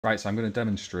Right, so I'm going to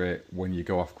demonstrate when you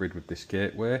go off grid with this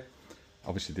gateway.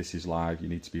 Obviously this is live, you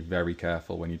need to be very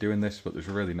careful when you're doing this, but there's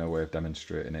really no way of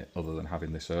demonstrating it other than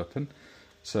having this open.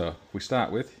 So we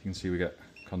start with, you can see we get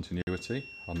continuity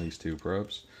on these two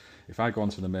probes. If I go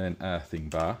onto the main earthing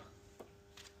bar,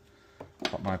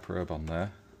 pop my probe on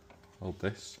there, hold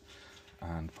this,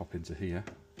 and pop into here,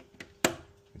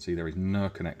 you can see there is no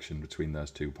connection between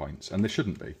those 2 points, and there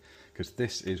shouldn't be, because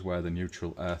this is where the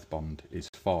neutral earth bond is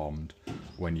formed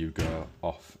when you go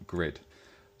off grid.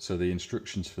 So the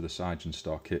instructions for the Sigenergy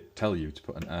store kit tell you to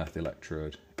put an earth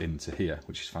electrode into here,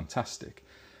 which is fantastic.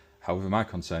 However, my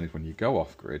concern is when you go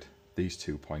off grid, these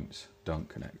 2 points don't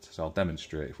connect. So I'll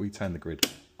demonstrate. If we turn the grid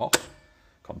off,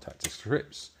 contactor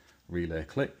strips, relay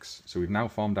clicks. So we've now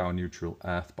formed our neutral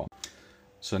earth bond.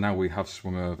 So now we have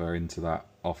swung over into that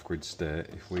off-grid state.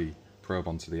 If we probe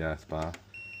onto the earth bar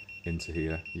into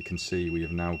here, you can see we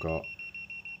have now got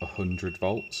 100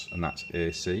 volts, and that's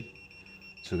AC.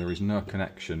 So there is no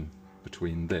connection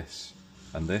between this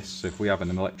and this. So if we have an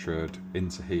electrode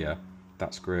into here,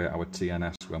 that's great. Our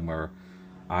TNS, when we're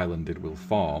islanded, will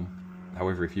form.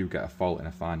 However, if you get a fault in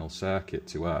a final circuit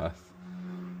to earth,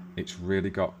 it's really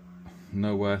got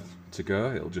nowhere to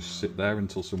go. It'll just sit there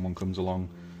until someone comes along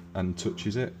and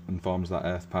touches it and forms that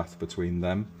earth path between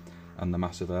them and the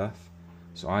mass of earth.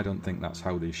 So I don't think that's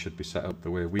how these should be set up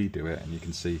the way we do it. And you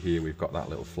can see here we've got that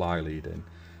little fly lead in.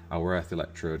 Our earth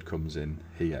electrode comes in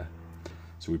here.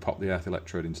 So we pop the earth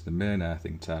electrode into the main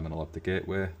earthing terminal of the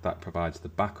gateway. That provides the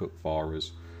backup for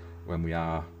us when we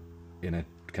are in a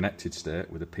connected state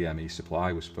with a PME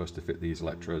supply. We're supposed to fit these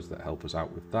electrodes that help us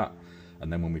out with that.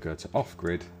 And then when we go to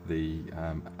off-grid, the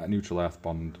neutral earth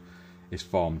bond is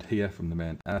formed here from the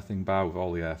main earthing bar with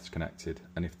all the earths connected.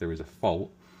 And if there is a fault,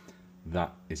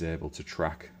 that is able to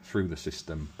track through the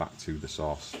system back to the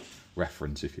source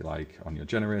reference, if you like, on your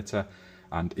generator.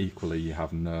 And equally, you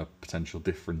have no potential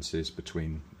differences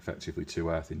between effectively two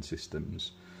earthing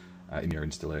systems in your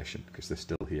installation, because they're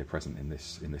still here present in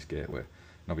this gateway.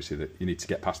 And obviously, that you need to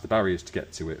get past the barriers to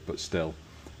get to it, but still,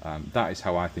 that is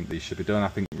how I think these should be done. I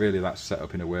think really that's set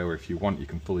up in a way where if you want, you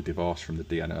can fully divorce from the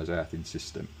DNO's earthing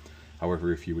system.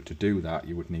 However, if you were to do that,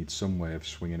 you would need some way of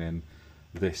swinging in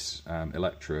this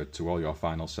electrode to all your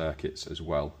final circuits as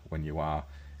well when you are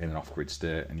in an off-grid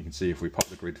state. And you can see if we pop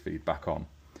the grid feed back on,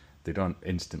 they don't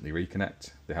instantly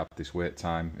reconnect. They have this wait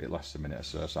time. It lasts a minute or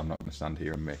so, so I'm not going to stand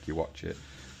here and make you watch it.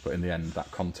 But in the end, that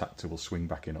contactor will swing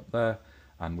back in up there,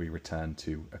 and we return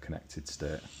to a connected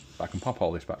state. But I can pop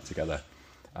all this back together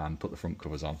and put the front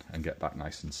covers on and get back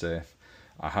nice and safe.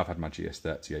 I have had my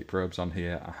GS38 probes on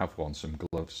here. I have worn some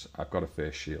gloves. I've got a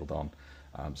face shield on.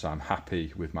 So I'm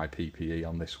happy with my PPE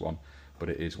on this one. But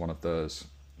it is one of those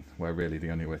where really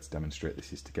the only way to demonstrate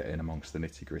this is to get in amongst the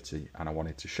nitty-gritty. And I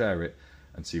wanted to share it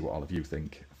and see what all of you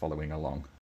think following along.